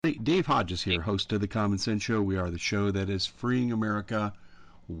Hey, Dave Hodges here, host of the Common Sense Show. We are the show that is freeing America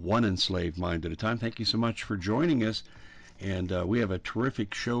one enslaved mind at a time. Thank you so much for joining us. And we have a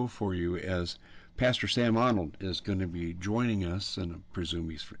terrific show for you as Pastor Sam Honnold is going to be joining us, and I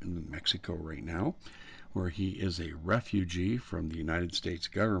presume he's in Mexico right now, where he is a refugee from the United States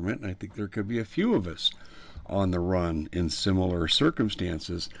government. And I think there could be a few of us on the run in similar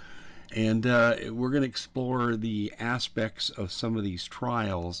circumstances. And we're going to explore the aspects of some of these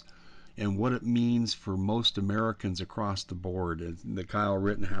trials and what it means for most Americans across the board. The Kyle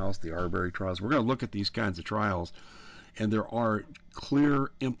Rittenhouse, the Arbery trials. We're going to look at these kinds of trials, and there are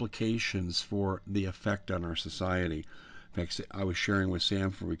clear implications for the effect on our society. In fact, I was sharing with Sam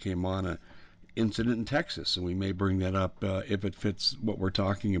before we came on a incident in Texas, and we may bring that up if it fits what we're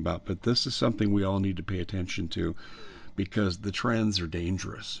talking about. But this is something we all need to pay attention to because the trends are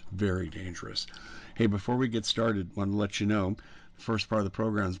dangerous, very dangerous. Hey, before we get started, I want to let you know the first part of the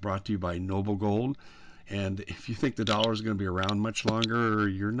program is brought to you by Noble Gold. And if you think the dollar is going to be around much longer,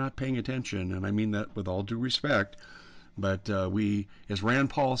 you're not paying attention. And I mean that with all due respect. But as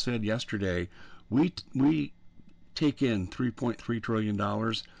Rand Paul said yesterday, we take in $3.3 trillion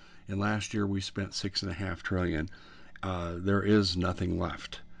dollars, and last year we spent $6.5 trillion. There is nothing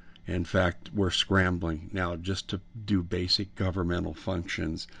left. In fact, we're scrambling now just to do basic governmental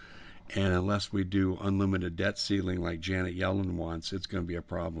functions. And unless we do unlimited debt ceiling like Janet Yellen wants, it's going to be a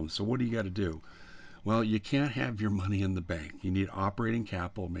problem. So what do you got to do? Well, you can't have your money in the bank. You need operating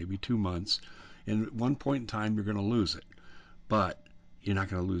capital, maybe 2 months. And at one point in time, you're going to lose it. But you're not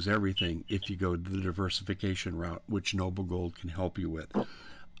going to lose everything if you go the diversification route, which Noble Gold can help you with.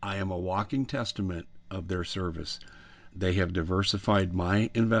 I am a walking testament of their service. They have diversified my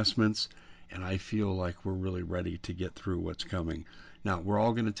investments, and I feel like we're really ready to get through what's coming. Now, we're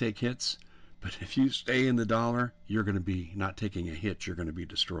all going to take hits, but if you stay in the dollar, you're going to be not taking a hit, you're going to be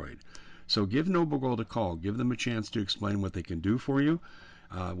destroyed. So give Noble Gold a call. Give them a chance to explain what they can do for you,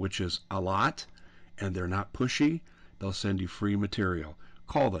 which is a lot, and they're not pushy. They'll send you free material.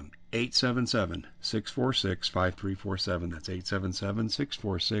 Call them 877-646-5347. That's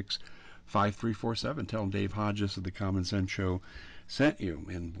 877-646-5347. Tell them Dave Hodges of the Common Sense Show sent you.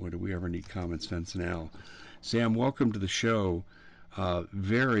 And boy, do we ever need common sense now. Sam, welcome to the show.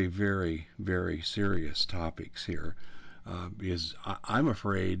 Very, very, very serious topics here because I'm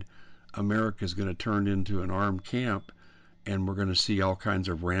afraid America is going to turn into an armed camp, and we're going to see all kinds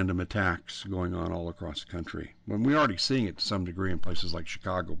of random attacks going on all across the country. When we're already seeing it to some degree in places like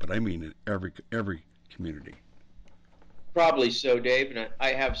Chicago, but I mean in every community. Probably so, Dave, and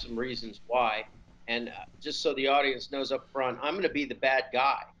I have some reasons why. And just so the audience knows up front, I'm going to be the bad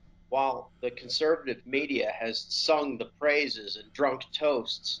guy. While the conservative media has sung the praises and drunk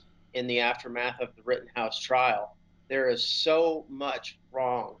toasts in the aftermath of the Rittenhouse trial, there is so much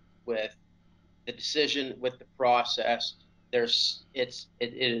wrong with the decision, with the process. It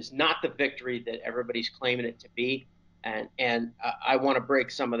is not the victory that everybody's claiming it to be, and I want to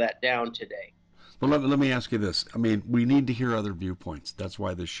break some of that down today. Well, let me ask you this. I mean, we need to hear other viewpoints. That's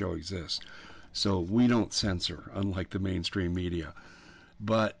why this show exists. So we don't censor, unlike the mainstream media.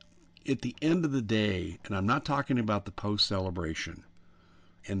 But at the end of the day, and I'm not talking about the post celebration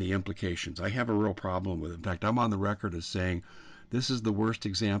and the implications, I have a real problem with it. In fact, I'm on the record as saying this is the worst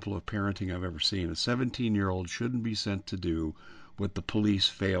example of parenting I've ever seen. A 17-year-old shouldn't be sent to do what the police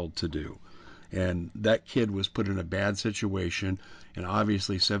failed to do. And that kid was put in a bad situation, and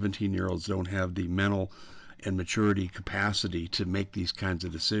obviously 17-year-olds don't have the mental and maturity capacity to make these kinds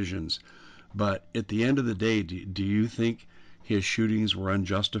of decisions. But at the end of the day, do you think his shootings were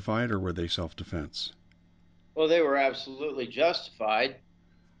unjustified or were they self-defense? Well, they were absolutely justified.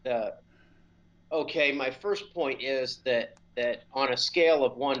 Uh, okay, my first point is that on a scale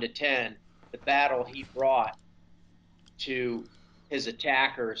of 1 to 10, the battle he brought to his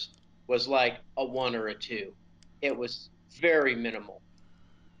attackers was like a 1 or a 2. It was very minimal.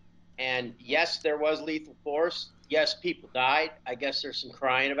 And yes, there was lethal force. Yes, people died. I guess there's some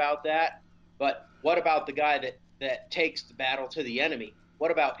crying about that. But what about the guy that takes the battle to the enemy?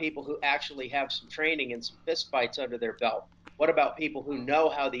 What about people who actually have some training and some fistfights under their belt? What about people who know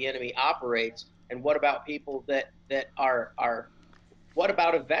how the enemy operates? And what about people that are what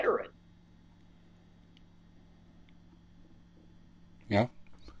about a veteran? Yeah,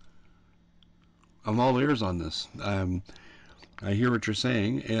 I'm all ears on this. I hear what you're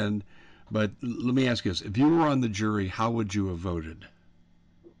saying, but let me ask you this: if you were on the jury, how would you have voted?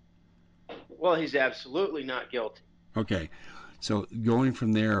 Well, he's absolutely not guilty. Okay, so going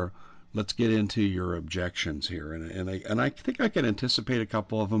from there, let's get into your objections here, and I think I can anticipate a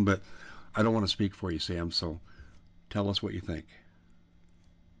couple of them, but I don't want to speak for you, Sam. So tell us what you think.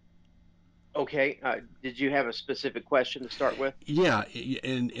 Okay. Did you have a specific question to start with? Yeah,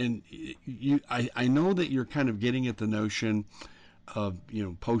 and I know that you're kind of getting at the notion of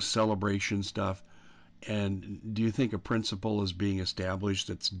post celebration stuff. And do you think a principle is being established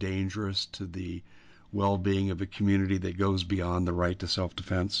that's dangerous to the well-being of a community that goes beyond the right to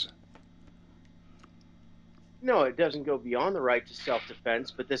self-defense? No, it doesn't go beyond the right to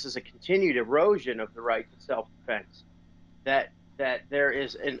self-defense, but this is a continued erosion of the right to self-defense. That there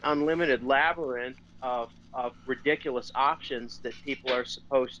is an unlimited labyrinth of ridiculous options that people are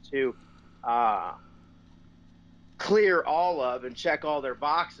supposed to uh, clear all of and check all their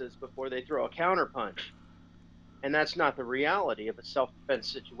boxes before they throw a counterpunch. And that's not the reality of a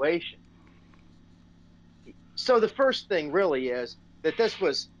self-defense situation. So the first thing really is that this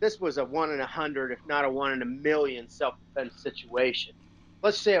was a 1 in 100, if not a 1 in 1 million self-defense situation.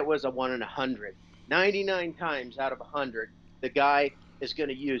 Let's say it was a 1 in 100. 99 times out of 100, the guy is going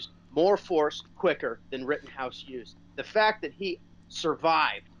to use more force quicker than Rittenhouse used. The fact that he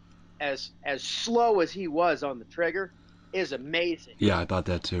survived as slow as he was on the trigger is amazing. Yeah, I thought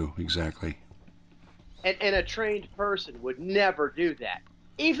that too. Exactly. And a trained person would never do that.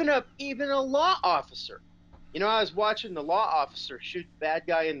 Even a law officer. I was watching the law officer shoot the bad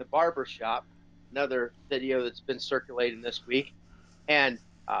guy in the barber shop, another video that's been circulating this week, and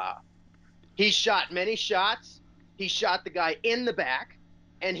uh, he shot many shots. He shot the guy in the back,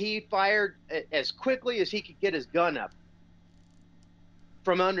 and he fired as quickly as he could get his gun up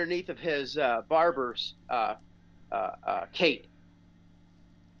from underneath of his barber's cape.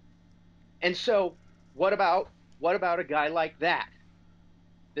 And so, what about a guy like that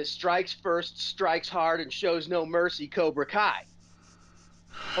strikes first, strikes hard, and shows no mercy, Cobra Kai?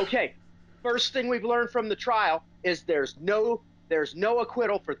 Okay, first thing we've learned from the trial is there's no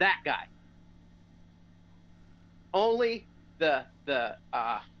acquittal for that guy. Only the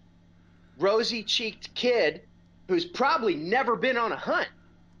rosy-cheeked kid who's probably never been on a hunt.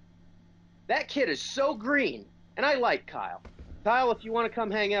 That kid is so green, and I like Kyle. Kyle, if you want to come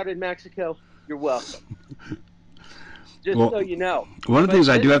hang out in Mexico, you're welcome. Just Well, so you know. one of the But things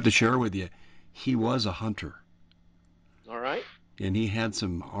I this, do have to share with you, he was a hunter, all right. and he had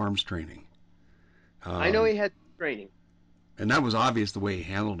some arms training. I know Um, he had training. and that was obvious the way he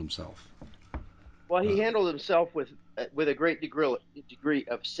handled himself. Well, he Uh, handled himself with a great degree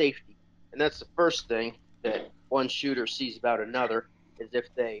of safety, and that's the first thing that one shooter sees about another is if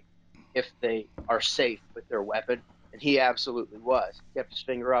they are safe with their weapon, and he absolutely was. He kept his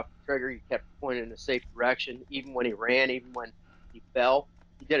finger off the trigger. He kept pointing in a safe direction, even when he ran, even when he fell.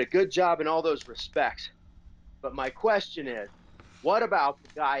 He did a good job in all those respects. But my question is, what about the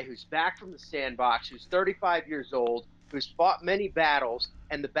guy who's back from the sandbox, who's 35 years old, who's fought many battles,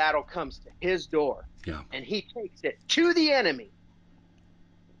 and the battle comes to his door, yeah. and he takes it to the enemy?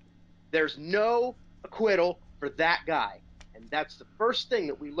 There's no acquittal for that guy. And that's the first thing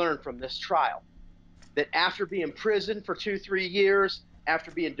that we learned from this trial, that after being imprisoned for 2, 3 years,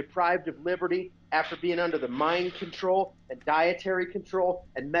 after being deprived of liberty, after being under the mind control and dietary control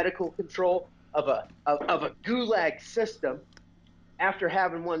and medical control of a gulag system, after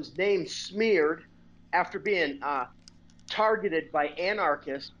having one's name smeared, after being targeted by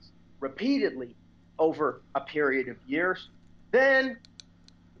anarchists repeatedly over a period of years, then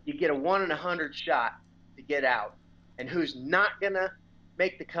you get a 1 in 100 shot to get out. And who's not going to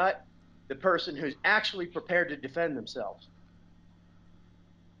make the cut? The person who's actually prepared to defend themselves.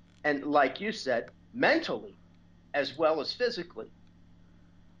 And like you said, mentally as well as physically.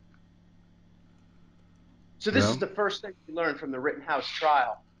 So this is Well, the first thing we learned from the Rittenhouse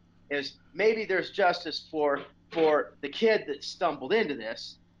trial, is maybe there's justice for the kid that stumbled into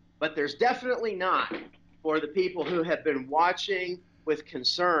this, but there's definitely not for the people who have been watching with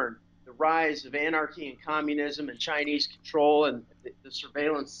concern the rise of anarchy and communism and Chinese control and the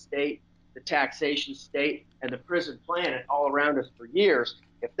surveillance state, the taxation state, and the prison planet all around us for years.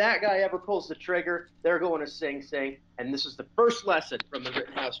 If that guy ever pulls the trigger, they're going to Sing Sing, and this is the first lesson from the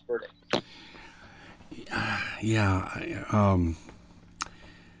Rittenhouse verdict. yeah.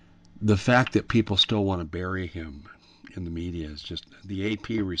 The fact that people still want to bury him in the media is just, the AP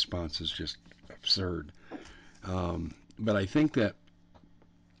response is just absurd. But I think that,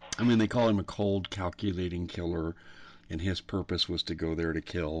 I mean, they call him a cold, calculating killer, and his purpose was to go there to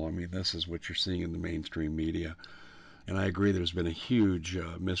kill. I mean, this is what you're seeing in the mainstream media. And I agree there's been a huge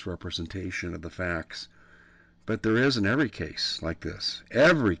misrepresentation of the facts. But there is in every case like this,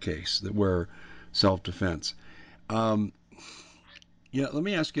 every case that where self-defense. Um, yeah, let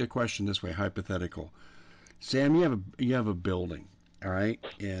me ask you a question this way, hypothetical. Sam, you have a building, all right,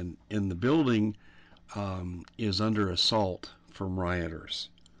 and in the building is under assault from rioters,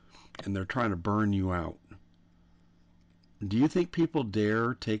 and they're trying to burn you out. Do you think people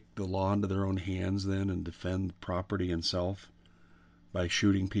dare take the law into their own hands then and defend property and self by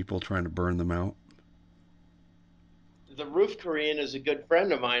shooting people trying to burn them out? The Roof Korean is a good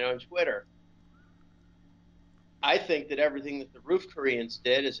friend of mine on Twitter. I think that everything that the Roof Koreans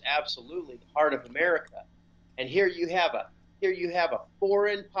did is absolutely the heart of America. And here you have a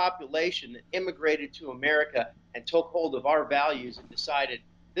foreign population that immigrated to America and took hold of our values and decided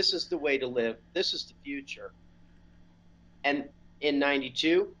this is the way to live, this is the future. And in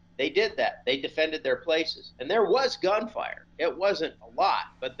 92, they did that. They defended their places. And there was gunfire. It wasn't a lot,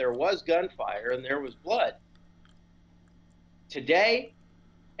 but there was gunfire and there was blood. Today,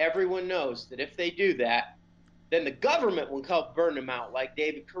 everyone knows that if they do that, then the government will help burn them out like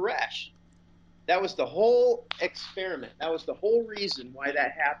David Koresh. That was the whole experiment. That was the whole reason why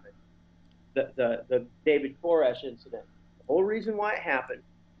that happened, the David Koresh incident. The whole reason why it happened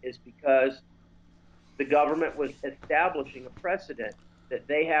is because the government was establishing a precedent that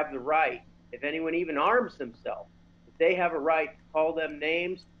they have the right, if anyone even arms themselves, that they have a right to call them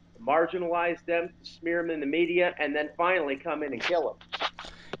names, to marginalize them, to smear them in the media, and then finally come in and kill them.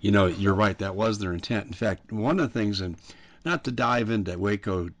 You know, you're right. That was their intent. In fact, one of the things, and not to dive into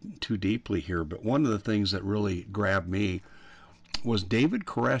Waco too deeply here, but one of the things that really grabbed me was David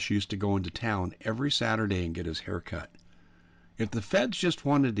Koresh used to go into town every Saturday and get his hair cut. If the feds just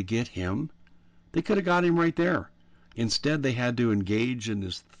wanted to get him, they could have got him right there. Instead, they had to engage in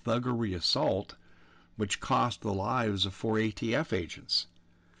this thuggery assault, which cost the lives of 4 ATF agents.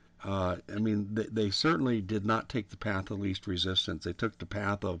 I mean, they certainly did not take the path of least resistance. They took the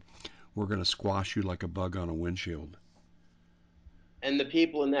path of, we're going to squash you like a bug on a windshield. And the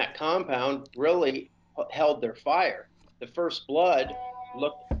people in that compound really held their fire. The first blood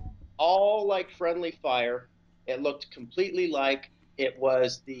looked all like friendly fire. It looked completely like it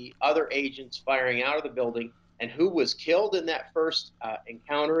was the other agents firing out of the building. And who was killed in that first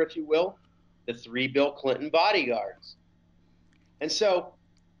encounter, if you will? The 3 Bill Clinton bodyguards. And so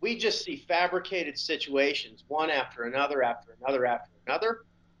we just see fabricated situations, one after another, after another, after another.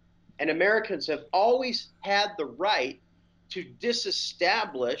 And Americans have always had the right to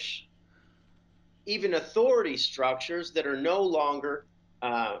disestablish even authority structures that are no longer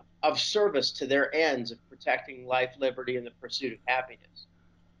of service to their ends of protecting life, liberty, and the pursuit of happiness.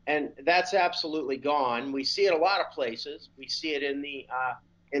 And that's absolutely gone. We see it a lot of places. We see it in the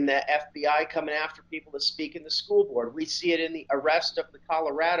FBI coming after people to speak in the school board. We see it in the arrest of the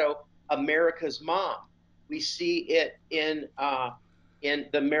Colorado America's Mom. We see it in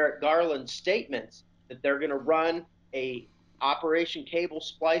the Merrick Garland statements that they're going to run a Operation Cable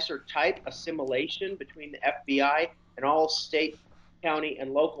Splicer type assimilation between the FBI and all state, county,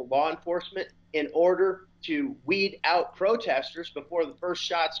 and local law enforcement in order to weed out protesters before the first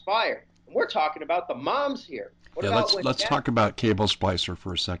shot's fired. And we're talking about the moms here. What Yeah, about let's talk about Cable Splicer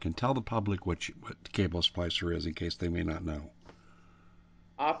for a second. Tell the public what Cable Splicer is in case they may not know.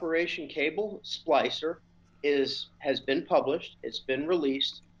 Operation Cable Splicer has been published. It's been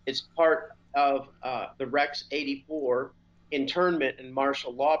released. It's part of the Rex 84 internment and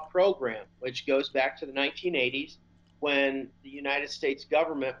martial law program, which goes back to the 1980s when the United States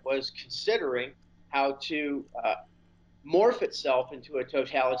government was considering how to morph itself into a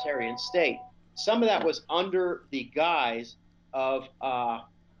totalitarian state. Some of that was under the guise of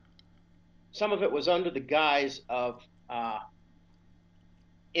some of it was under the guise of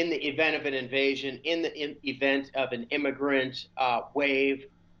in the event of an invasion, in the event of an immigrant wave,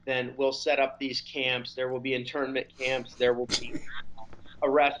 then we'll set up these camps. There will be internment camps. There will be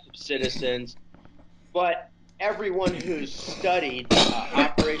arrest of citizens. But everyone who's studied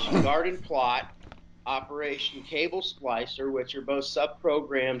Operation Garden Plot, Operation Cable Splicer, which are both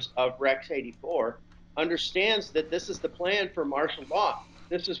sub-programs of Rex 84, understands that this is the plan for martial law.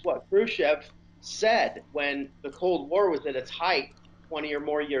 This is what Khrushchev said when the Cold War was at its height 20 or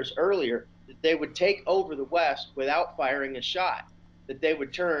more years earlier, that they would take over the West without firing a shot, that they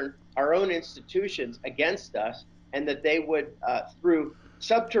would turn our own institutions against us, and that they would, through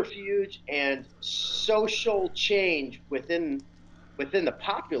subterfuge and social change within the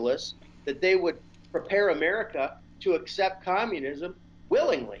populace, that they would prepare America to accept communism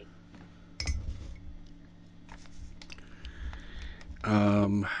willingly.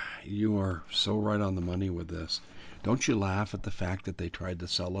 You are so right on the money with this. Don't you laugh at the fact that they tried to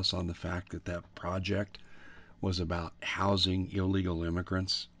sell us on the fact that that project was about housing illegal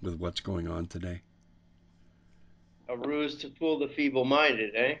immigrants with what's going on today? A ruse to fool the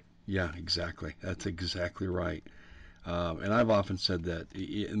feeble-minded, eh? Yeah, exactly. That's exactly right. And I've often said that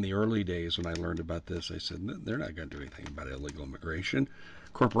in the early days when I learned about this, I said, they're not going to do anything about illegal immigration.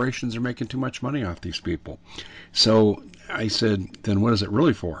 corporations are making too much money off these people. So I said, then what is it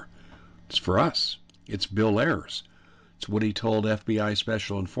really for? It's for us. It's Bill Ayers. It's what he told FBI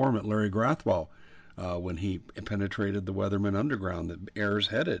Special Informant Larry Grathwohl when he penetrated the Weatherman Underground that Ayers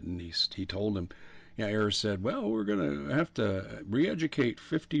headed. And he told him, yeah, Ayers said, well, we're going to have to re-educate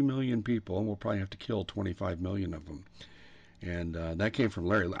 50 million people, and we'll probably have to kill 25 million of them. And that came from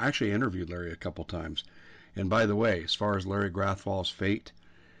Larry. I actually interviewed Larry a couple times. And by the way, as far as Larry Grathwohl's fate,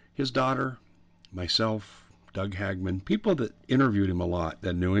 his daughter, myself, Doug Hagman, people that interviewed him a lot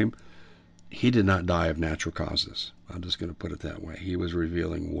that knew him, he did not die of natural causes. I'm just going to put it that way. He was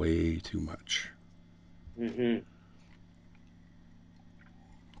revealing way too much. Mm-hmm.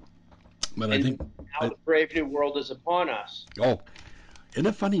 But I And think, now the brave new world is upon us. oh, isn't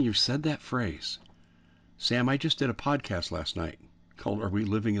it funny you said that phrase? Sam, I just did a podcast last night called Are We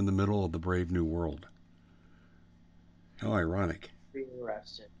Living in the Middle of the Brave New World? How ironic.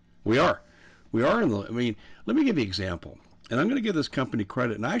 Interesting. We are. We are in the, I mean, let me give you an example. And I'm going to give this company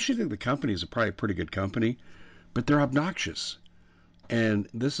credit. And I actually think the company is probably a pretty good company, but they're obnoxious. And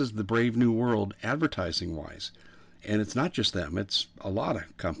this is the brave new world advertising wise. And it's not just them, it's a lot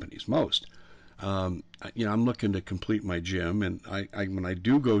of companies, most. I'm looking to complete my gym. And when I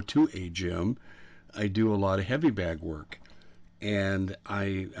do go to a gym, I do a lot of heavy bag work. And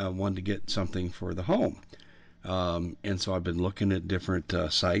I wanted to get something for the home. And so I've been looking at different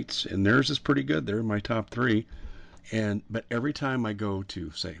sites, and theirs is pretty good. They're in my top three. But every time I go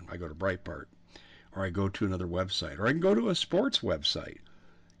to, say, I go to Breitbart, or I go to another website, or I can go to a sports website,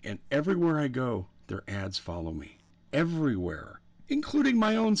 and everywhere I go, their ads follow me. Everywhere, including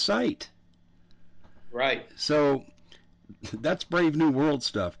my own site. Right. So that's brave new world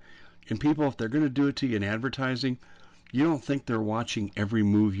stuff. And people, if they're going to do it to you in advertising, you don't think they're watching every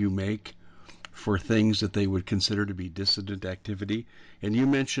move you make for things that they would consider to be dissident activity. And you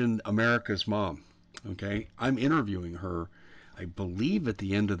mentioned America's Mom. Okay, I'm interviewing her, I believe, at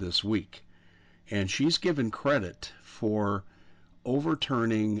the end of this week. And she's given credit for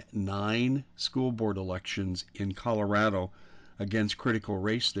overturning 9 school board elections in Colorado against critical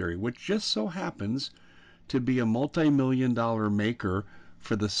race theory, which just so happens to be a multi-million-dollar maker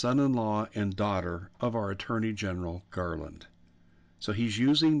for the son-in-law and daughter of our Attorney General Garland. So he's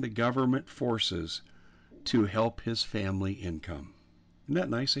using the government forces to help his family income. Isn't that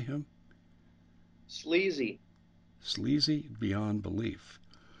nice of him? Sleazy. Sleazy beyond belief.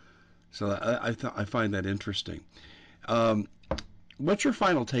 So I find that interesting. Um, what's your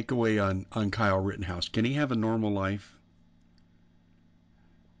final takeaway on Kyle Rittenhouse? Can he have a normal life?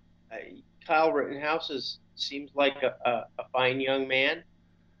 Uh, Kyle Rittenhouse seems like a fine young man.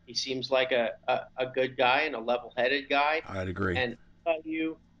 He seems like a good guy and a level-headed guy. I'd agree. And I'll tell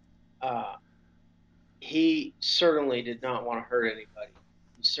you, uh, he certainly did not want to hurt anybody.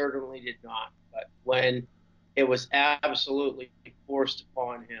 He certainly did not. But when it was absolutely forced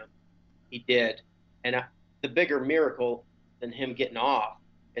upon him, he did. And the bigger miracle than him getting off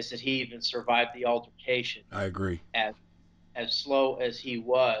is that he even survived the altercation. I agree. As slow as he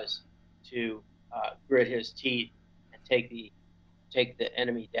was to grit his teeth and take the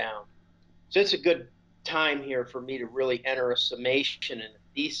enemy down. So it's a good time here for me to really enter a summation and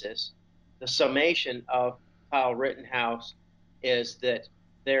a thesis. The summation of Kyle Rittenhouse is that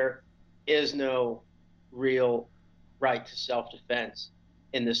there is no real right to self-defense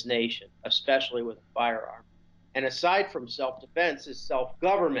in this nation, especially with a firearm. And aside from self-defense is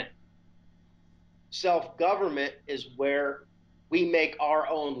self-government. Self-government is where we make our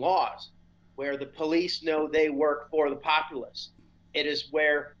own laws, where the police know they work for the populace. It is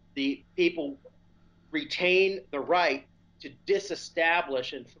where the people retain the right to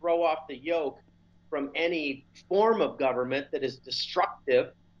disestablish and throw off the yoke from any form of government that is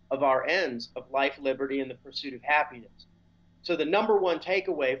destructive of our ends of life, liberty, and the pursuit of happiness. So the number one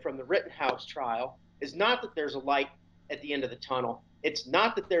takeaway from the Rittenhouse trial is not that there's a light at the end of the tunnel. It's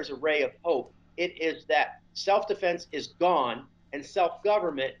not that there's a ray of hope. It is that self-defense is gone and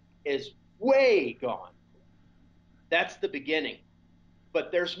self-government is way gone. That's the beginning.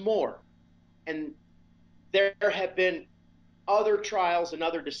 But there's more. And there have been other trials and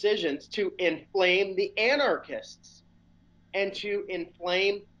other decisions to inflame the anarchists and to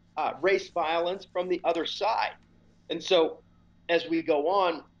inflame race violence from the other side. And so as we go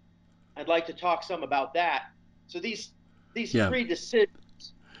on, I'd like to talk some about that. So these Yeah. three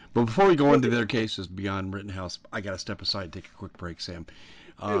decisions. But before we go into the other cases beyond Rittenhouse, I got to step aside and take a quick break, Sam.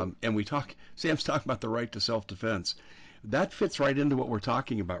 And Sam's talking about the right to self-defense. That fits right into what we're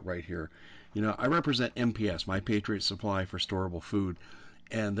talking about right here. I represent MPS, My Patriot Supply for Storable Food.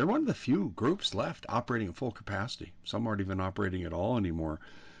 And they're one of the few groups left operating at full capacity. Some aren't even operating at all anymore.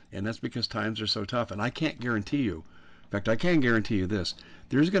 And that's because times are so tough. And I can't guarantee you, in fact, I can guarantee you this,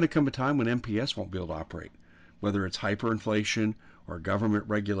 there's going to come a time when MPS won't be able to operate, whether it's hyperinflation or government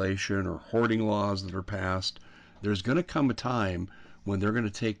regulation or hoarding laws that are passed. There's going to come a time when they're going to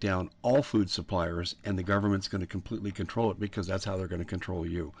take down all food suppliers and the government's going to completely control it, because that's how they're going to control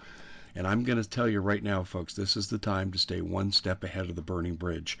you. And I'm going to tell you right now, folks, this is the time to stay one step ahead of the burning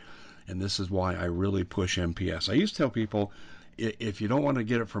bridge. And this is why I really push MPS. I used to tell people, if you don't want to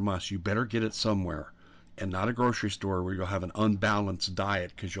get it from us, you better get it somewhere, and not a grocery store where you'll have an unbalanced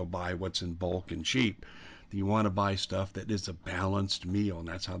diet because you'll buy what's in bulk and cheap. You want to buy stuff that is a balanced meal, and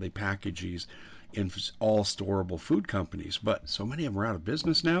that's how they package these in all storable food companies. But so many of them are out of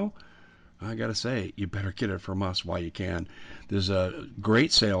business now. I gotta say, you better get it from us while you can. There's a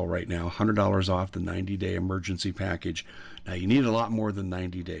great sale right now, $100 off the 90-day emergency package. Now, you need a lot more than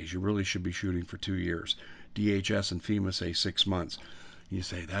 90 days. You really should be shooting for 2 years. DHS and FEMA say 6 months. You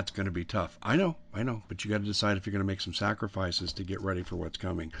say, that's going to be tough. I know, but you got to decide if you're going to make some sacrifices to get ready for what's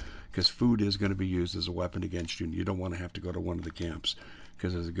coming, because food is going to be used as a weapon against you, and you don't want to have to go to one of the camps,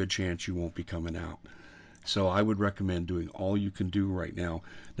 because there's a good chance you won't be coming out. So I would recommend doing all you can do right now.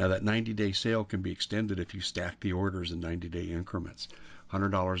 Now, that 90-day sale can be extended if you stack the orders in 90-day increments.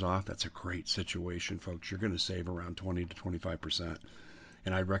 $100 off, that's a great situation, folks. You're going to save around 20 to 25%.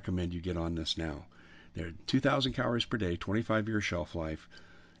 And I'd recommend you get on this now. They're 2,000 calories per day, 25-year shelf life,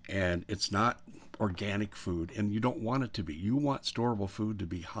 and it's not organic food, and you don't want it to be. You want storable food to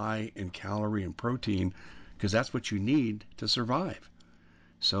be high in calorie and protein, because that's what you need to survive.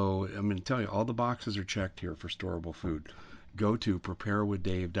 So I'm going to tell you, all the boxes are checked here for storable food. Go to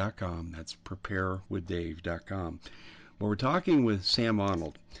preparewithdave.com. That's preparewithdave.com. Well, we're talking with Sam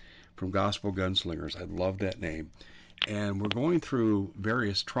Honnold from Gospel Gunslingers. I love that name. And we're going through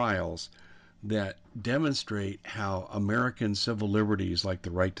various trials that demonstrate how American civil liberties, like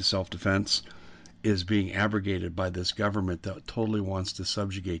the right to self-defense, is being abrogated by this government that totally wants to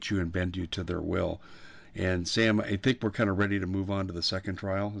subjugate you and bend you to their will. And Sam, I think we're kind of ready to move on to the second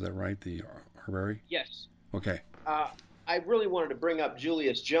trial. Is that right? The Harari? Yes. Okay. I really wanted to bring up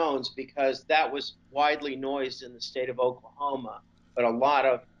Julius Jones because that was widely noised in the state of Oklahoma, but a lot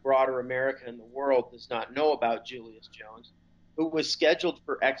of broader America and the world does not know about Julius Jones, who was scheduled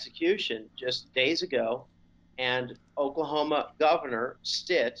for execution just days ago, and Oklahoma Governor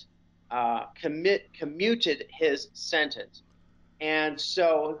Stitt commuted his sentence. And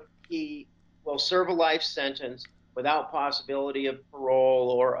so he will serve a life sentence without possibility of parole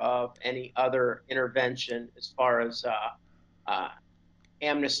or of any other intervention as far as uh,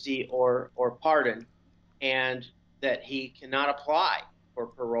 amnesty or pardon, and that he cannot apply for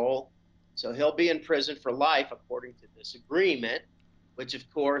parole. So he'll be in prison for life according to this agreement, which of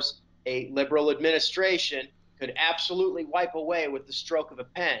course a liberal administration could absolutely wipe away with the stroke of a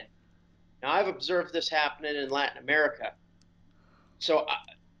pen. Now, I've observed this happening in Latin America. So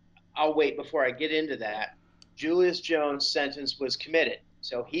I'll wait before I get into that. Julius Jones' sentence was committed.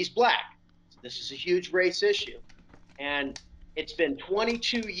 So he's black. So this is a huge race issue. And it's been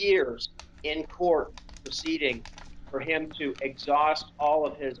 22 years in court proceeding for him to exhaust all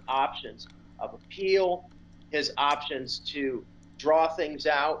of his options of appeal, his options to draw things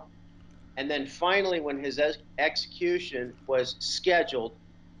out. And then finally, when his execution was scheduled,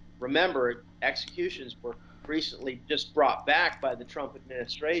 remember, executions were recently just brought back by the Trump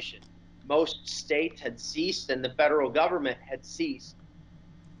administration. Most states had ceased and the federal government had ceased.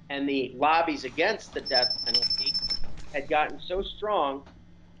 And the lobbies against the death penalty had gotten so strong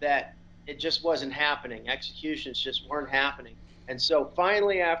that it just wasn't happening. Executions just weren't happening. And so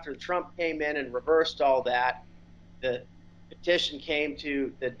finally, after Trump came in and reversed all that, the petition came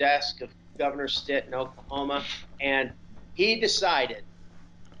to the desk of Governor Stitt in Oklahoma, and he decided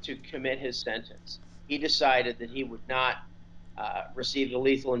to commit his sentence. He decided that he would not receive the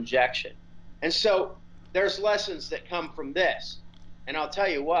lethal injection. And so there's lessons that come from this. And I'll tell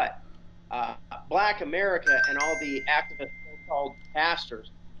you what, Black America and all the activist so-called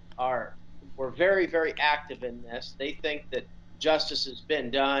pastors were very, very active in this. They think that justice has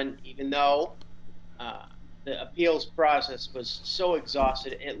been done, even though the appeals process was so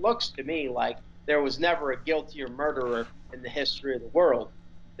exhausted. It looks to me like there was never a guiltier murderer in the history of the world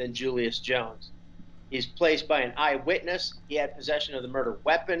than Julius Jones. He's placed by an eyewitness. He had possession of the murder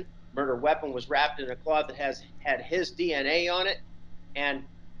weapon. Murder weapon was wrapped in a cloth that had his DNA on it. And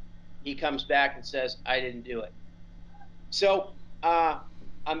he comes back and says, I didn't do it. So I'm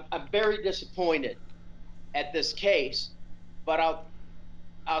very disappointed at this case, but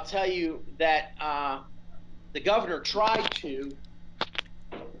I'll tell you that the governor tried to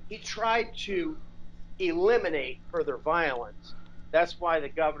he tried to eliminate further violence. That's why the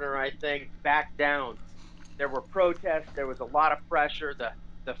governor, I think, backed down. There were protests. There was a lot of pressure.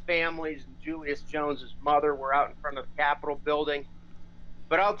 The families and Julius Jones's mother were out in front of the Capitol building.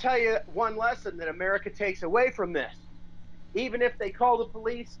 But I'll tell you one lesson that America takes away from this. Even if they call the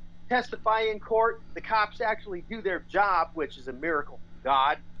police, testify in court, the cops actually do their job, which is a miracle from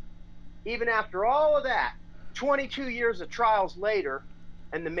God. Even after all of that, 22 years of trials later,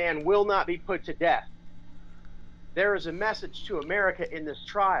 and the man will not be put to death. There is a message to America in this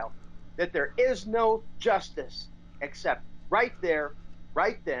trial that there is no justice except right there,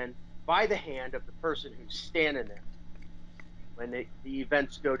 right then, by the hand of the person who's standing there when the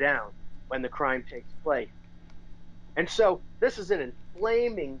events go down, when the crime takes place. And so this is an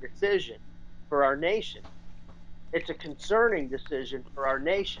inflaming decision for our nation. It's a concerning decision for our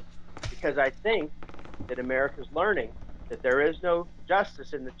nation because I think that America's learning that there is no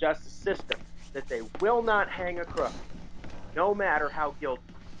justice in the justice system, that they will not hang a crook, no matter how guilty,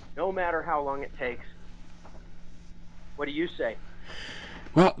 no matter how long it takes. What do you say?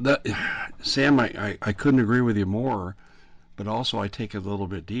 Well, Sam, I couldn't agree with you more, but also I take it a little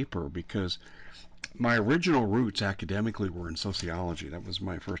bit deeper because my original roots academically were in sociology. That was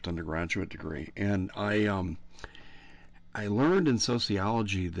my first undergraduate degree, and I learned in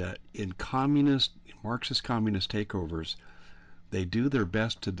sociology that in Marxist communist takeovers, they do their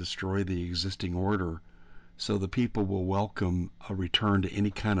best to destroy the existing order so the people will welcome a return to any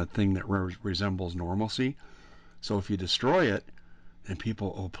kind of thing that resembles normalcy. So if you destroy it, and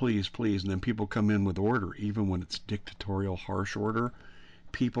people, oh, please, please, and then people come in with order, even when it's dictatorial, harsh order,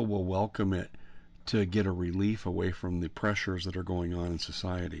 people will welcome it to get a relief away from the pressures that are going on in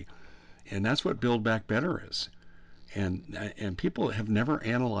society. And that's what Build Back Better is. And people have never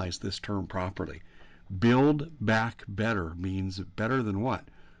analyzed this term properly. Build back better means better than what?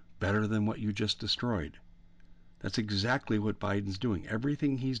 Better than what you just destroyed. That's exactly what Biden's doing.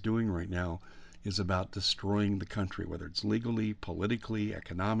 Everything he's doing right now is about destroying the country, whether it's legally, politically,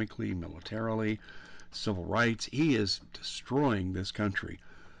 economically, militarily, civil rights. He is destroying this country.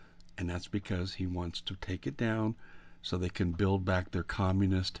 And that's because he wants to take it down so they can build back their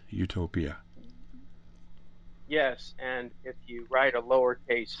communist utopia. Yes, and if you write a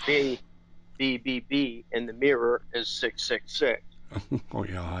lowercase b, BBB in the mirror is 666. Oh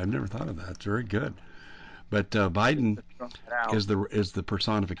yeah, I've never thought of that. It's very good. But Just Biden to throw that out. is the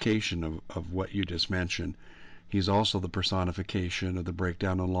personification of what you just mentioned. He's also the personification of the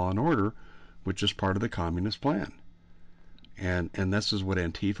breakdown of law and order, which is part of the communist plan. And this is what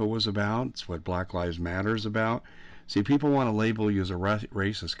Antifa was about. It's what Black Lives Matter is about. See, people want to label you as a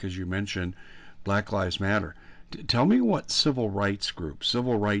racist because you mentioned Black Lives Matter. Tell me what civil rights group.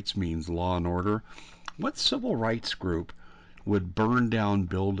 Civil rights means law and order. What civil rights group would burn down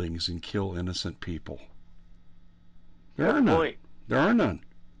buildings and kill innocent people? There are Good none. point. There are none.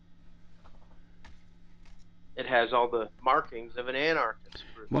 It has all the markings of an anarchist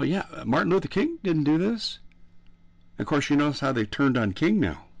group. Well, yeah, Martin Luther King didn't do this. Of course, you notice how they turned on King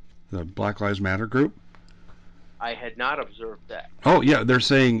now, the Black Lives Matter group. I had not observed that. Oh, yeah, they're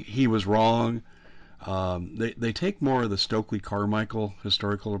saying he was wrong. They take more of the Stokely Carmichael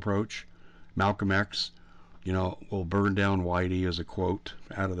historical approach. Malcolm X, will burn down Whitey as a quote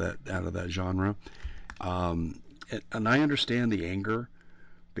out of that genre. Um, and I understand the anger,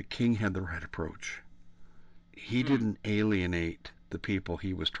 but King had the right approach. He Hmm. didn't alienate the people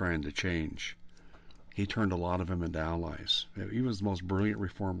he was trying to change. He turned a lot of them into allies. He was the most brilliant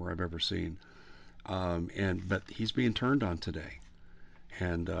reformer I've ever seen. But he's being turned on today.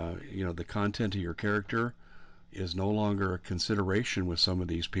 And the content of your character is no longer a consideration with some of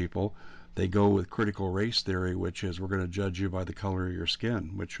these people. They go with critical race theory, which is we're going to judge you by the color of your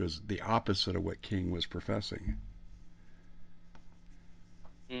skin, which was the opposite of what King was professing.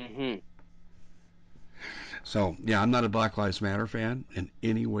 Hmm. So, yeah, I'm not a Black Lives Matter fan in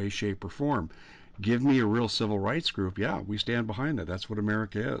any way, shape, or form. Give me a real civil rights group. Yeah, we stand behind that. That's what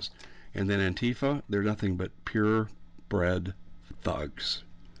America is. And then Antifa, they're nothing but purebred thugs.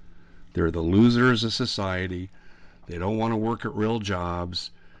 They're the losers of society. They don't want to work at real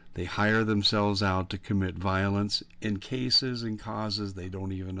jobs. They hire themselves out to commit violence in cases and causes they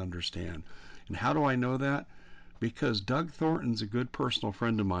don't even understand. And how do I know that? Because Doug Thornton's a good personal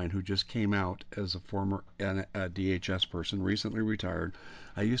friend of mine who just came out as a former DHS person, recently retired.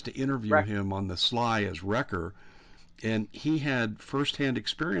 I used to interview Right. him on the sly as Wrecker, and he had firsthand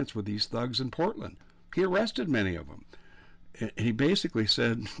experience with these thugs in Portland. He arrested many of them. And he basically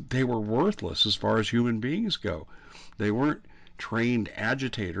said they were worthless as far as human beings go. They weren't trained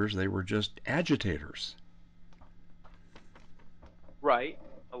agitators, they were just agitators. Right.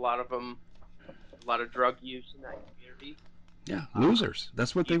 A lot of them, a lot of drug use in that community. Yeah, Uh, losers.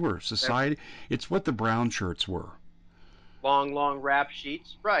 That's what they People were. that Society. It's what the brown shirts were. long, long rap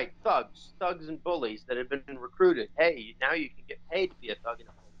sheets, right? Thugs and bullies that have been recruited. Hey, now you can get paid to be a thug and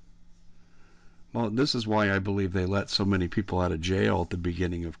a bully. Well, this is why I believe they let so many people out of jail at the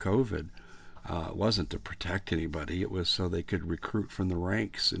beginning of COVID. It wasn't to protect anybody. It was so they could recruit from the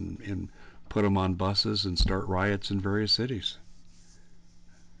ranks and put them on buses and start riots in various cities.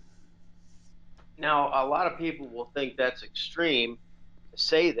 Now, a lot of people will think that's extreme to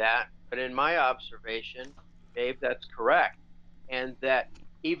say that, but in my observation, Dave, that's correct. And that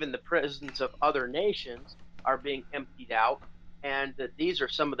even the prisons of other nations are being emptied out, and that these are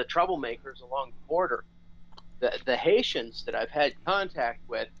some of the troublemakers along the border. The Haitians that I've had contact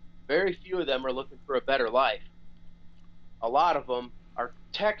with, very few of them are looking for a better life. A lot of them are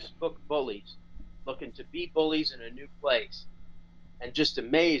textbook bullies looking to be bullies in a new place, and just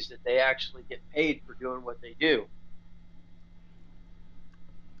amazed that they actually get paid for doing what they do.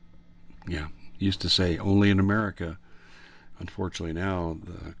 Yeah, used to say only in America. Unfortunately, now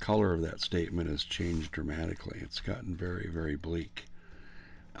the color of that statement has changed dramatically. It's gotten very, very bleak.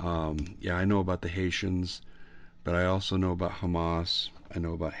 Yeah, I know about the Haitians, but I also know about Hamas. I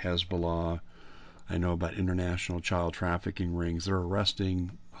know about Hezbollah. I know about international child trafficking rings. They're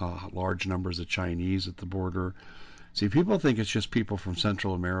arresting large numbers of Chinese at the border. See, people think it's just people from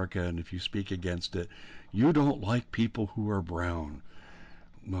Central America, and if you speak against it, you don't like people who are brown.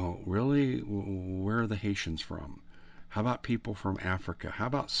 Well, really, where are the Haitians from? How about people from Africa? How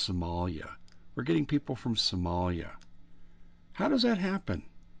about Somalia? We're getting people from Somalia. How does that happen?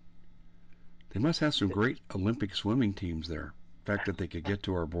 They must have some great Olympic swimming teams there. The fact that they could get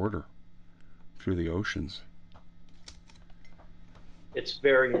to our border through the oceans. It's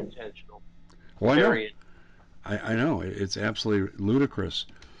very intentional. Well, I know. Very. I know. It's absolutely ludicrous.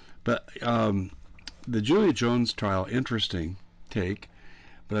 But the Julia Jones trial, interesting take.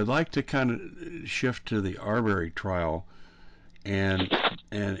 But I'd like to kind of shift to the Arbery trial, and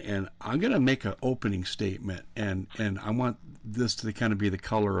and I'm going to make an opening statement, and I want this to kind of be the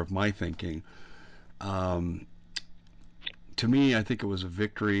color of my thinking. Um, to me, I think it was a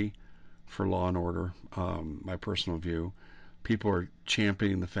victory for law and order. My personal view. People are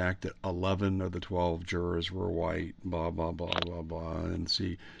championing the fact that 11 of the 12 jurors were white, blah blah blah blah blah, and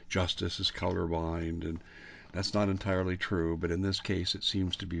see justice is colorblind, and that's not entirely true, but in this case, it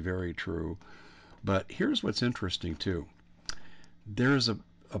seems to be very true. But here's what's interesting too. There's a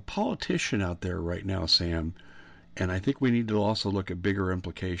politician out there right now, Sam, and I think we need to also look at bigger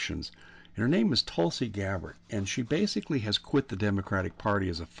implications. And her name is Tulsi Gabbard, and she basically has quit the Democratic Party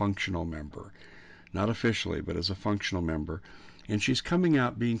as a functional member, not officially, but as a functional member. And she's coming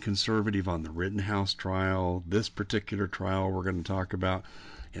out being conservative on the Rittenhouse trial, this particular trial we're going to talk about,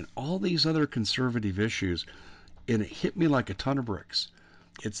 and all these other conservative issues. And it hit me like a ton of bricks.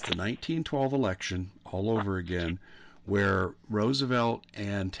 It's the 1912 election all over again, where Roosevelt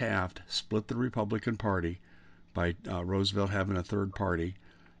and Taft split the Republican Party by Roosevelt having a third party,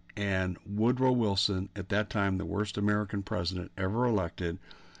 and Woodrow Wilson, at that time the worst American president ever elected,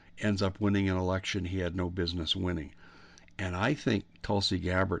 ends up winning an election he had no business winning. And I think Tulsi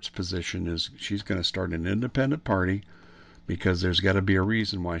Gabbard's position is she's going to start an independent party because there's got to be a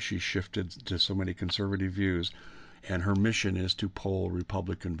reason why she shifted to so many conservative views. And her mission is to pull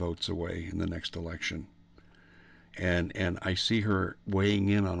Republican votes away in the next election. And I see her weighing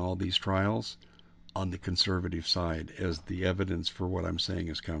in on all these trials on the conservative side as the evidence for what I'm saying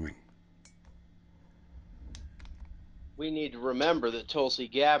is coming. We need to remember that Tulsi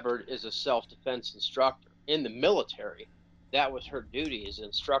Gabbard is a self-defense instructor in the military. That was her duty, is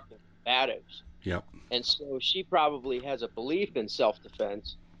instructing combatives. Yep. And so she probably has a belief in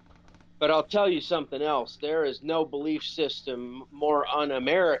self-defense. But I'll tell you something else. There is no belief system more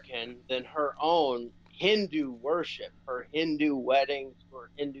un-American than her own Hindu worship, her Hindu weddings,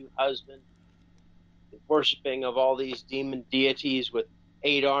 her Hindu husband, the worshiping of all these demon deities with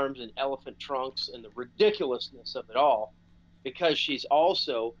 8 arms and elephant trunks, and the ridiculousness of it all, because she's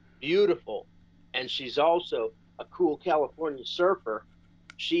also beautiful and she's also a cool California surfer.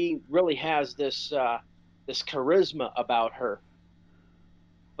 She really has this charisma about her,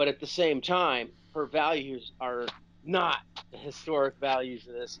 but at the same time, her values are not the historic values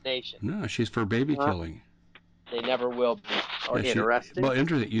of this nation. No, she's for baby Uh, killing. they never will be. Or Yeah, well, interesting.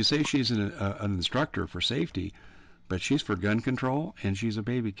 interesting. You say she's an instructor for safety, but she's for gun control and she's a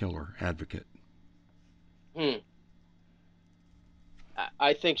baby killer advocate. Hmm.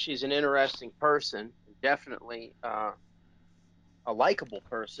 I think she's an interesting person, definitely a likable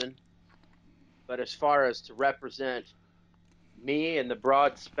person. But as far as to represent me and the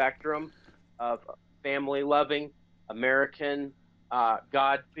broad spectrum of family-loving, American,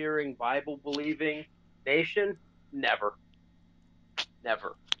 God-fearing, Bible-believing nation? Never,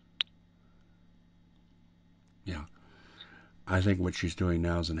 never. Yeah. I think what she's doing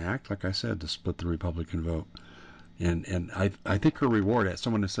now is an act, like I said, to split the Republican vote. And I think her reward,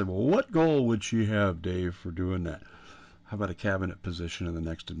 someone has said, well, what goal would she have, Dave, for doing that? How about a cabinet position in the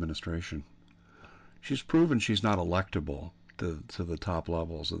next administration? She's proven she's not electable to the top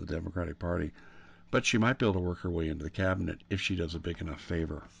levels of the Democratic Party, but she might be able to work her way into the cabinet if she does a big enough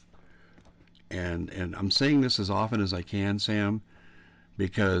favor. And I'm saying this as often as I can, Sam,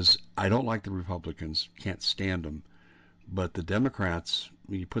 because I don't like the Republicans, can't stand them. But the Democrats,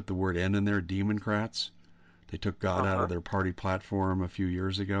 when you put the word N in there, Democrats, they took God out of their party platform a few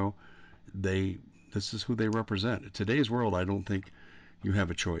years ago. This is who they represent. In today's world, I don't think you have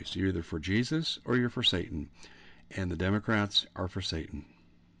a choice. You're either for Jesus or you're for Satan. And the Democrats are for Satan.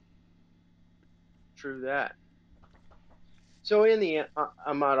 True that. So in the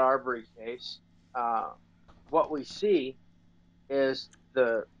Ahmaud Arbery case, what we see is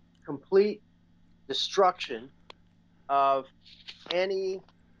the complete destruction of any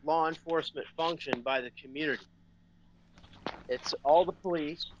law enforcement function by the community. It's all the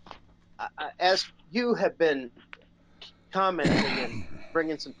police. As you have been commenting and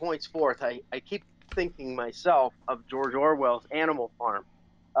bringing some points forth, I keep thinking myself of George Orwell's Animal Farm,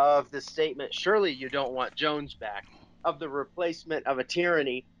 of the statement, surely you don't want Jones back, of the replacement of a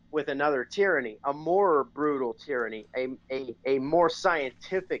tyranny with another tyranny, a more brutal tyranny, a more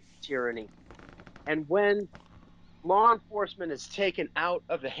scientific tyranny. And when law enforcement is taken out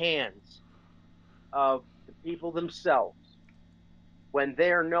of the hands of the people themselves, when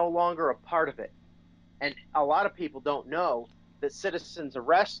they are no longer a part of it, and a lot of people don't know that citizens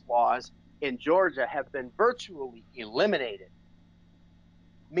arrest laws in Georgia have been virtually eliminated,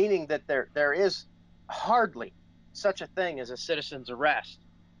 meaning that there is hardly such a thing as a citizen's arrest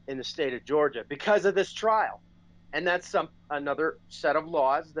in the state of Georgia because of this trial. And that's another set of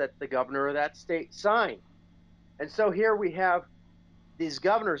laws that the governor of that state signed. And so here we have these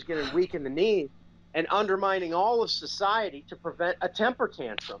governors getting weak in the knees and undermining all of society to prevent a temper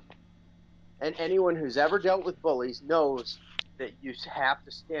tantrum. And anyone who's ever dealt with bullies knows that you have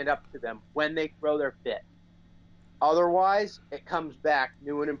to stand up to them when they throw their fit. Otherwise, it comes back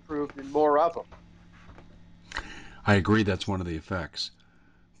new and improved and more of them. I agree that's one of the effects.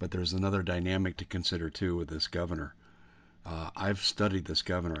 But there's another dynamic to consider, too, with this governor. I've studied this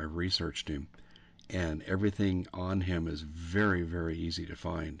governor. I've researched him. And everything on him is very, very easy to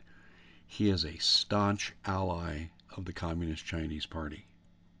find. He is a staunch ally of the Communist Chinese Party.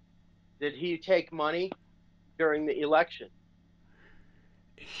 Did he take money during the election?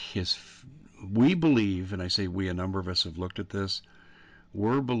 His, we believe, and I say we, a number of us have looked at this,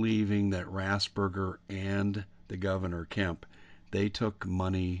 we're believing that Rasberger and the governor, Kemp, they took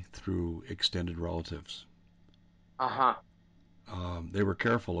money through extended relatives. Uh-huh. They were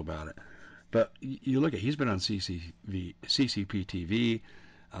careful about it. But you look at, he's been on CCP TV.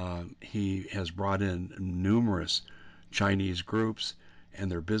 He has brought in numerous Chinese groups and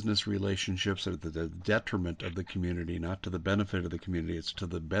their business relationships are to the detriment of the community, not to the benefit of the community. It's to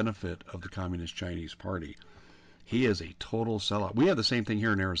the benefit of the Communist Chinese Party. He is a total sellout. We have the same thing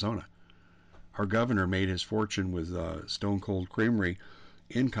here in Arizona. Our governor made his fortune with Stone Cold Creamery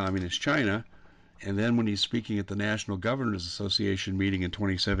in Communist China. And then when he's speaking at the National Governors Association meeting in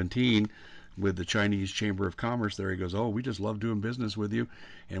 2017 with the Chinese Chamber of Commerce, there he goes, oh, we just love doing business with you,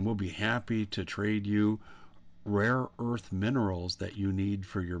 and we'll be happy to trade you rare earth minerals that you need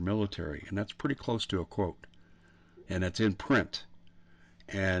for your military. And that's pretty close to a quote. And it's in print.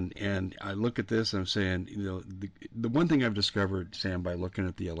 And I look at this and I'm saying, the one thing I've discovered, Sam, by looking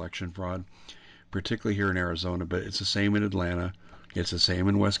at the election fraud, particularly here in Arizona, but it's the same in Atlanta, it's the same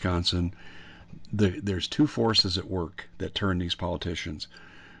in Wisconsin. There's two forces at work that turn these politicians: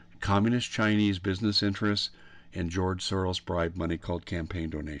 communist Chinese business interests and George Soros bribe money called campaign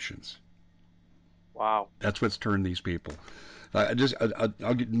donations. Wow. That's what's turned these people. Let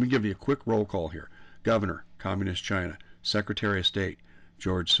me give you a quick roll call here. Governor, Communist China. Secretary of State,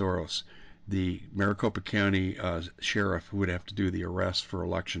 George Soros. The Maricopa County sheriff who would have to do the arrest for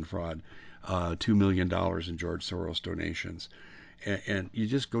election fraud, $2 million in George Soros donations. And you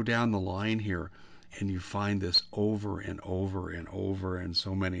just go down the line here and you find this over and over and over and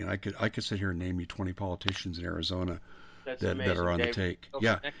so many. And I could sit here and name you 20 politicians in Arizona that are on the take.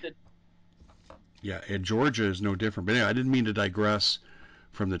 Yeah. Connected. Yeah, and Georgia is no different. But anyway, I didn't mean to digress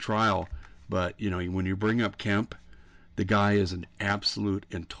from the trial, but when you bring up Kemp, the guy is an absolute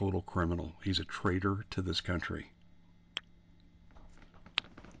and total criminal. He's a traitor to this country.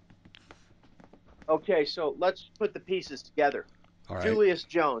 Okay, so let's put the pieces together. All right. Julius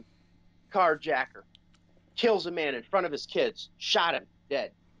Jones, carjacker, kills a man in front of his kids, shot him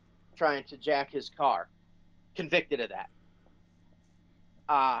dead, trying to jack his car, convicted of that.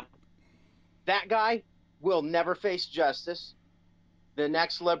 Uh, that guy will never face justice. The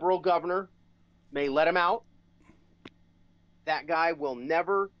next liberal governor may let him out. That guy will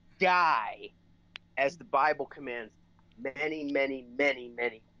never die, as the Bible commands many, many, many,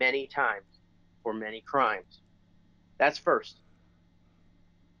 many, many times for many crimes. That's first.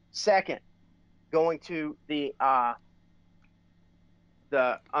 Second, going to the Ahmaud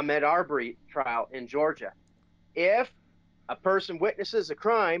Arbery trial in Georgia. If a person witnesses a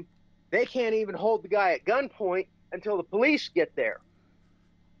crime, they can't even hold the guy at gunpoint until the police get there.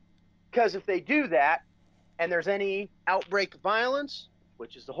 Because if they do that and there's any outbreak of violence,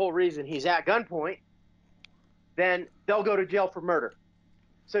 which is the whole reason he's at gunpoint, then they'll go to jail for murder.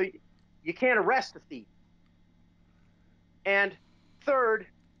 So you can't arrest a thief. And third,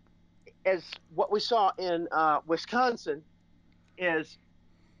 as what we saw in Wisconsin, is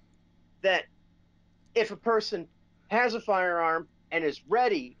that if a person has a firearm and is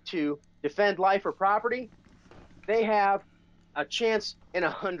ready to defend life or property, they have a chance in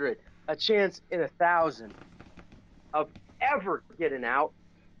 100, a chance in 1,000 of ever getting out,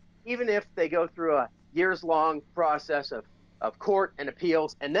 even if they go through a years-long process of court and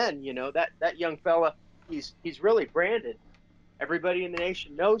appeals. And then, that young fella, he's really branded. Everybody in the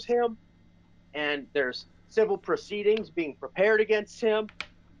nation knows him, and there's civil proceedings being prepared against him.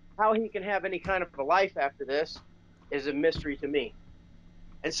 How he can have any kind of a life after this is a mystery to me.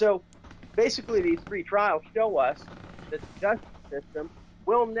 And so basically these three trials show us that the justice system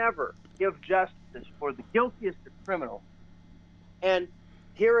will never give justice for the guiltiest of criminals. And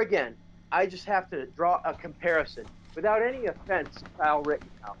here again, I just have to draw a comparison without any offense to Kyle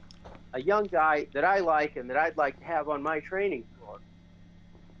Rittenhouse, a young guy that I like and that I'd like to have on my training floor.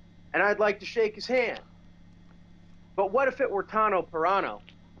 And I'd like to shake his hand. But what if it were Tano Pirano?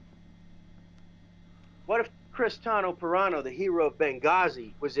 What if Chris Tano Pirano, the hero of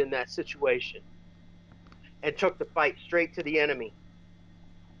Benghazi, was in that situation and took the fight straight to the enemy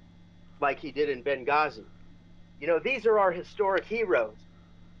like he did in Benghazi? These are our historic heroes,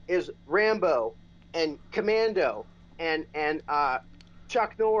 is Rambo and Commando and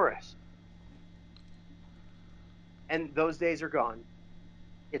Chuck Norris. And those days are gone.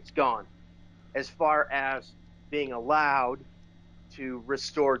 It's gone. As far as being allowed to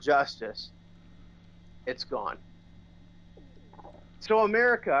restore justice, it's gone. So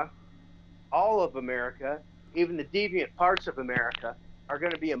America, all of America, even the deviant parts of America, are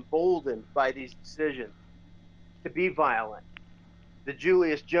going to be emboldened by these decisions to be violent. The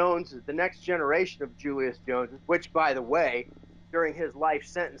Julius Jones, the next generation of Julius Joneses, which, by the way, during his life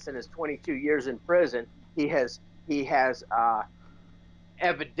sentence and his 22 years in prison, he has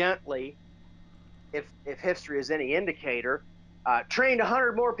evidently, if history is any indicator, trained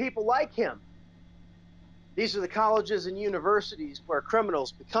 100 more people like him. These are the colleges and universities where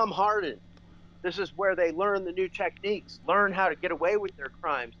criminals become hardened. This is where they learn the new techniques, learn how to get away with their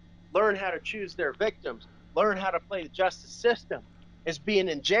crimes, learn how to choose their victims, learn how to play the justice system, is being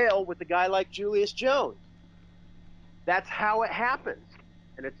in jail with a guy like Julius Jones. That's how it happens.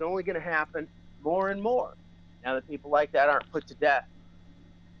 And it's only going to happen more and more now that people like that aren't put to death.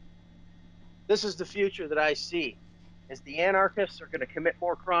 This is the future that I see, is the anarchists are going to commit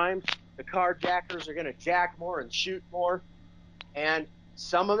more crimes, the carjackers are going to jack more and shoot more, and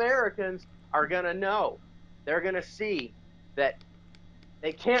some Americans are going to know. They're going to see that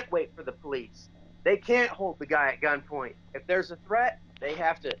they can't wait for the police. They can't hold the guy at gunpoint. If there's a threat, they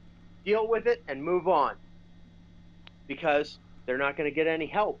have to deal with it and move on, because they're not going to get any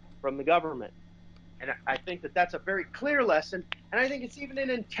help from the government. And I think that that's a very clear lesson, and I think it's even an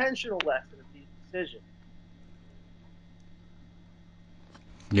intentional lesson of these decisions.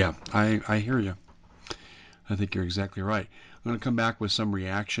 Yeah, I hear you. I think you're exactly right. I'm going to come back with some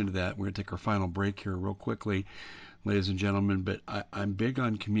reaction to that. We're going to take our final break here real quickly, ladies and gentlemen. But I'm big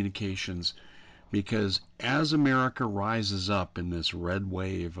on communications, because as America rises up in this red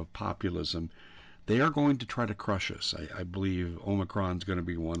wave of populism, they are going to try to crush us. I believe Omicron's going to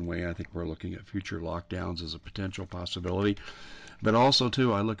be one way. I think we're looking at future lockdowns as a potential possibility. But also,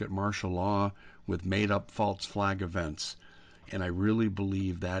 too, I look at martial law with made-up false flag events, and I really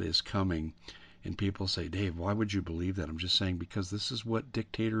believe that is coming. And people say, Dave, why would you believe that? I'm just saying, because this is what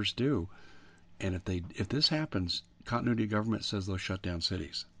dictators do. And if this happens, continuity of government says they'll shut down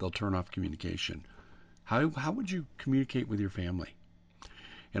cities. They'll turn off communication. How would you communicate with your family?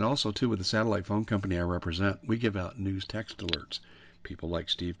 And also, too, with the satellite phone company I represent, we give out news text alerts. People like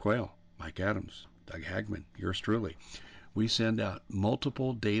Steve Quayle, Mike Adams, Doug Hagman, yours truly. We send out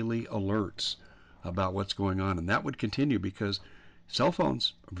multiple daily alerts about what's going on, and that would continue because cell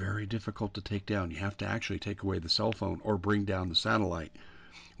phones are very difficult to take down. You have to actually take away the cell phone or bring down the satellite,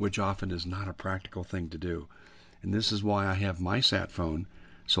 which often is not a practical thing to do. And this is why I have my sat phone,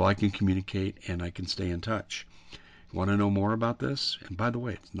 so I can communicate and I can stay in touch. Want to know more about this? And by the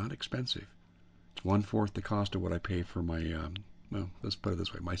way, it's not expensive. It's one-fourth the cost of what I pay for my, well, let's put it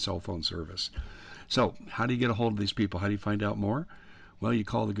this way, my cell phone service. So, how do you get a hold of these people? How do you find out more? Well, you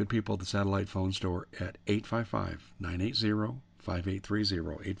call the good people at the satellite phone store at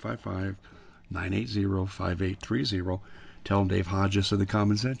 855-980-5830, 855-980-5830. Tell them Dave Hodges of the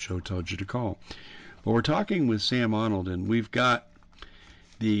Common Sense Show told you to call. Well, we're talking with Sam Honnold, and we've got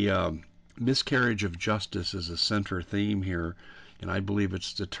the miscarriage of justice as a center theme here, and I believe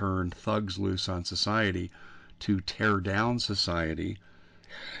it's to turn thugs loose on society to tear down society.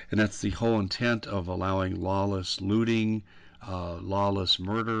 And that's the whole intent of allowing lawless looting, lawless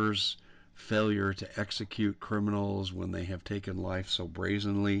murders, failure to execute criminals when they have taken life so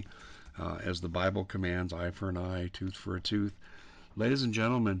brazenly, as the Bible commands, eye for an eye, tooth for a tooth. Ladies and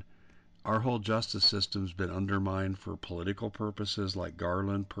gentlemen, our whole justice system's been undermined for political purposes like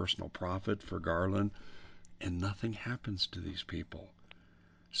Garland, personal profit for Garland, and nothing happens to these people.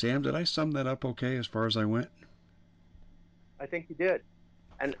 Sam, did I sum that up okay as far as I went? I think you did.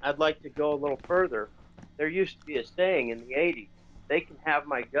 And I'd like to go a little further. There used to be a saying in the 80s, they can have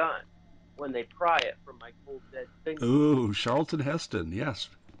my gun when they pry it from my cold dead finger. Ooh, Charlton Heston, yes.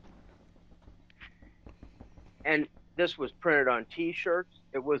 And this was printed on T-shirts.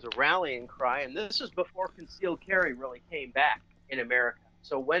 It was a rallying cry, and this is before concealed carry really came back in America.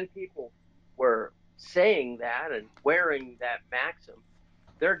 So when people were saying that and wearing that maxim,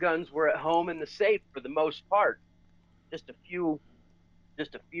 their guns were at home in the safe for the most part. Just a few,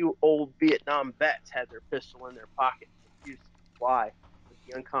 just a few old Vietnam vets had their pistol in their pocket and refused to comply with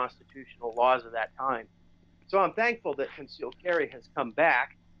the unconstitutional laws of that time. So I'm thankful that concealed carry has come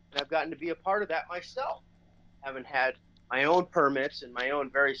back, and I've gotten to be a part of that myself. Haven't had my own permits in my own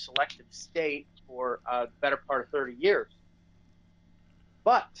very selective state for the better part of 30 years.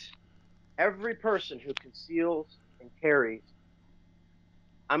 But every person who conceals and carries,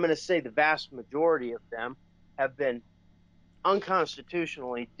 I'm going to say the vast majority of them have been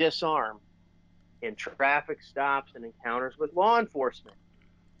unconstitutionally disarmed in traffic stops and encounters with law enforcement.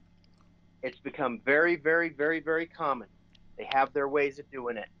 It's become very, very, very, very common. They have their ways of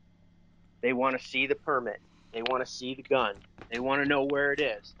doing it. They want to see the permit. They want to see the gun. They want to know where it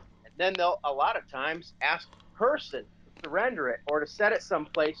is. And then they'll, a lot of times, ask the person to surrender it or to set it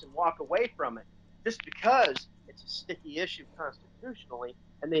someplace and walk away from it just because it's a sticky issue constitutionally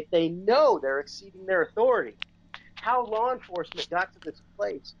and they know they're exceeding their authority. How law enforcement got to this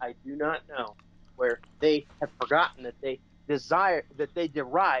place, I do not know, where they have forgotten that they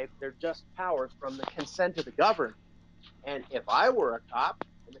derive their just powers from the consent of the governed. And if I were a cop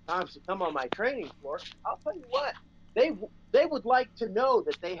and the cops would come on my training floor, I'll tell you what, they they would like to know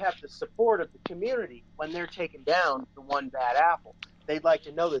that they have the support of the community when they're taking down the one bad apple. They'd like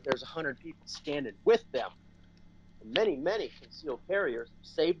to know that there's 100 people standing with them. And many, many concealed carriers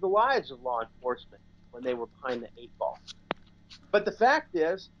saved the lives of law enforcement when they were behind the eight ball. But the fact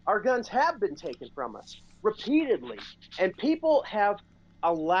is, our guns have been taken from us repeatedly, and people have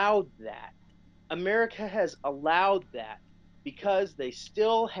allowed that. America has allowed that because they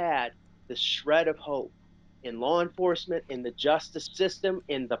still had the shred of hope in law enforcement, in the justice system,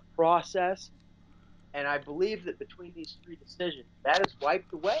 in the process. And I believe that between these three decisions, that is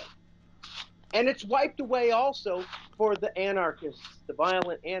wiped away. And it's wiped away also for the anarchists, the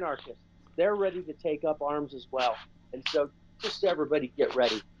violent anarchists. They're ready to take up arms as well. And so just everybody get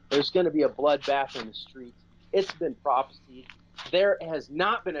ready. There's going to be a bloodbath in the streets. It's been prophesied. There has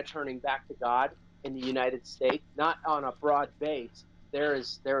not been a turning back to God in the United States, not on a broad base. There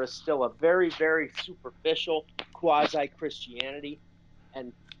is still a very, very superficial quasi-Christianity.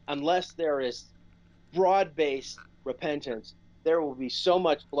 And unless there is broad-based repentance, there will be so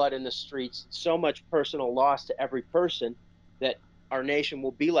much blood in the streets, so much personal loss to every person that our nation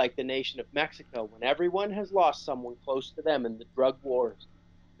will be like the nation of Mexico when everyone has lost someone close to them in the drug wars.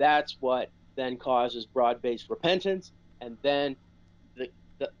 That's what then causes broad-based repentance, and then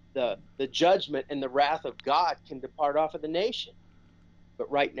the judgment and the wrath of God can depart off of the nation. But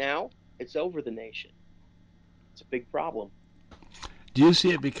right now, it's over the nation. It's a big problem. Do you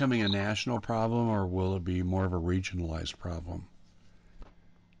see it becoming a national problem, or will it be more of a regionalized problem?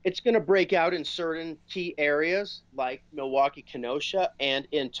 It's going to break out in certain key areas like Milwaukee, Kenosha, and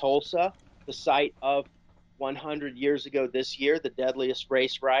in Tulsa, the site of 100 years ago this year, the deadliest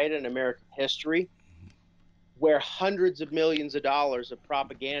race riot in American history, where hundreds of millions of dollars of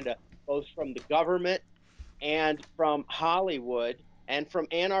propaganda, both from the government and from Hollywood and from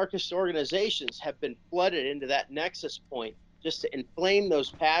anarchist organizations, have been flooded into that nexus point just to inflame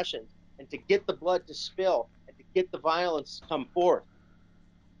those passions and to get the blood to spill and to get the violence to come forth.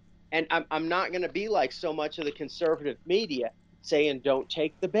 And I'm not going to be like so much of the conservative media saying, don't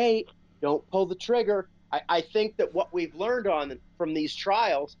take the bait, don't pull the trigger. I think that what we've learned from these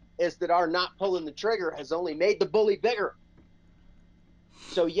trials is that our not pulling the trigger has only made the bully bigger.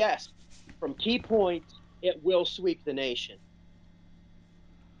 So yes, from key points, it will sweep the nation.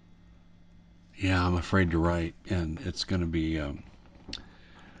 Yeah, I'm afraid you're right, and it's going to be a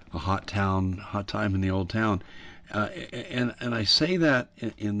hot time in the old town. And I say that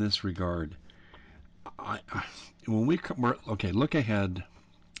in this regard. When okay, look ahead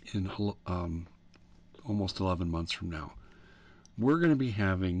in almost 11 months from now, we're going to be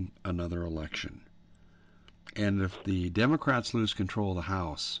having another election. And if the Democrats lose control of the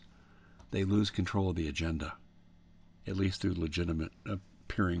House, they lose control of the agenda, at least through legitimate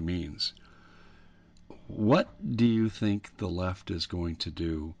appearing means. What do you think the left is going to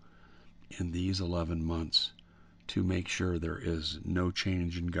do in these 11 months to make sure there is no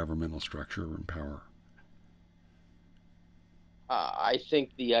change in governmental structure or in power? I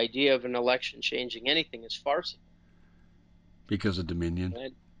think the idea of an election changing anything is farcical. Because of Dominion?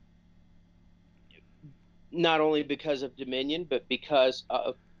 And not only because of Dominion, but because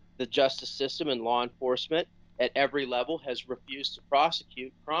of the justice system and law enforcement at every level has refused to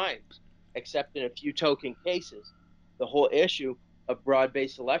prosecute crimes, except in a few token cases. The whole issue of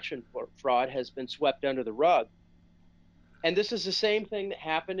broad-based election fraud has been swept under the rug. And this is the same thing that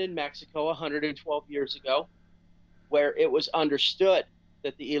happened in Mexico 112 years ago, where it was understood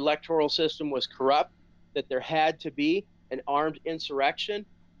that the electoral system was corrupt, that there had to be an armed insurrection,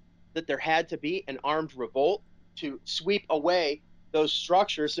 that there had to be an armed revolt to sweep away those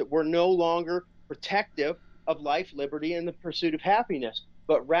structures that were no longer protective of life, liberty, and the pursuit of happiness,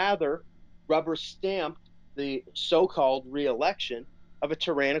 but rather rubber stamped the so-called re-election of a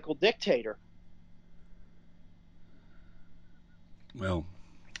tyrannical dictator. Well,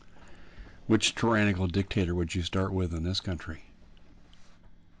 which tyrannical dictator would you start with in this country?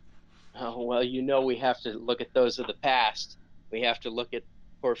 Oh, well, we have to look at those of the past. We have to look at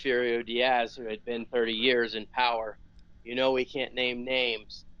Porfirio Diaz, who had been 30 years in power. We can't name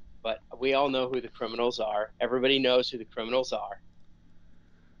names, but we all know who the criminals are. Everybody knows who the criminals are.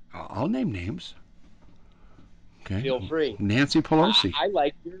 I'll name names. Okay, Feel free. Nancy Pelosi.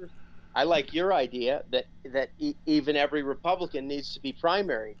 I like your idea that even every Republican needs to be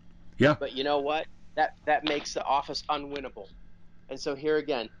primaried. Yeah. But you know what? That makes the office unwinnable. And so here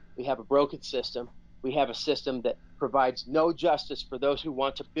again, we have a broken system. We have a system that provides no justice for those who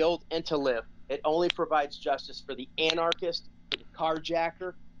want to build and to live. It only provides justice for the anarchist, for the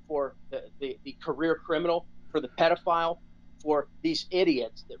carjacker, for the career criminal, for the pedophile, for these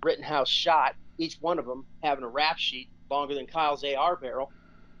idiots that Rittenhouse shot, each one of them having a rap sheet longer than Kyle's AR barrel.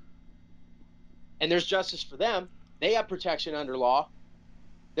 And there's justice for them. They have protection under law.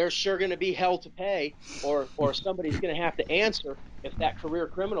 There's sure going to be hell to pay, or somebody's going to have to answer if that career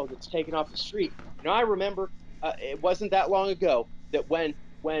criminal gets taken off the street. I remember it wasn't that long ago that when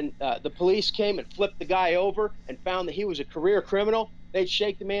the police came and flipped the guy over and found that he was a career criminal, they'd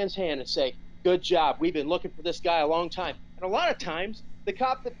shake the man's hand and say, "Good job. We've been looking for this guy a long time." And a lot of times, the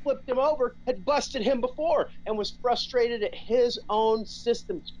cop that flipped him over had busted him before and was frustrated at his own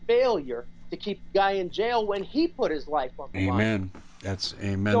system's failure to keep the guy in jail when he put his life on the line. Amen. That's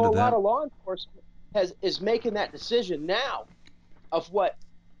amen So to a lot that. of law enforcement is making that decision now of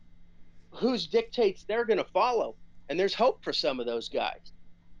whose dictates they're going to follow, and there's hope for some of those guys.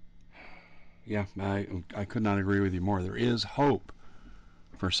 Yeah, I could not agree with you more. There is hope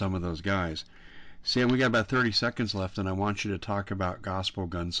for some of those guys. Sam, we got about 30 seconds left, and I want you to talk about gospel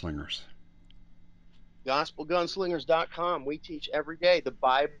gunslingers. GospelGunslingers.com. We teach every day the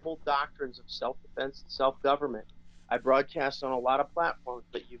Bible doctrines of self-defense and self-government. I broadcast on a lot of platforms,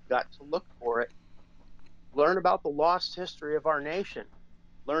 but you've got to look for it. Learn about the lost history of our nation.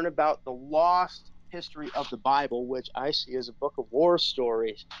 Learn about the lost history of the Bible, which I see as a book of war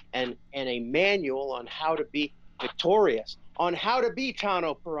stories and a manual on how to be victorious, on how to be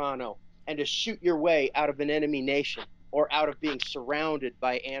Tano Pirano and to shoot your way out of an enemy nation or out of being surrounded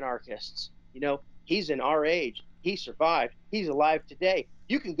by anarchists. He's in our age. He survived. He's alive today.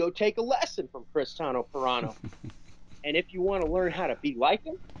 You can go take a lesson from Chris Tano Pirano. And if you want to learn how to be like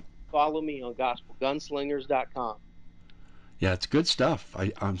him, follow me on GospelGunslingers.com. Yeah, it's good stuff.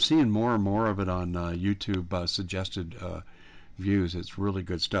 I'm seeing more and more of it on YouTube suggested views. It's really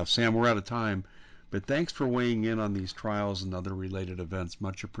good stuff. Sam, we're out of time, but thanks for weighing in on these trials and other related events.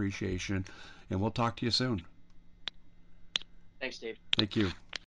 Much appreciation, and we'll talk to you soon. Thanks, Dave. Thank you.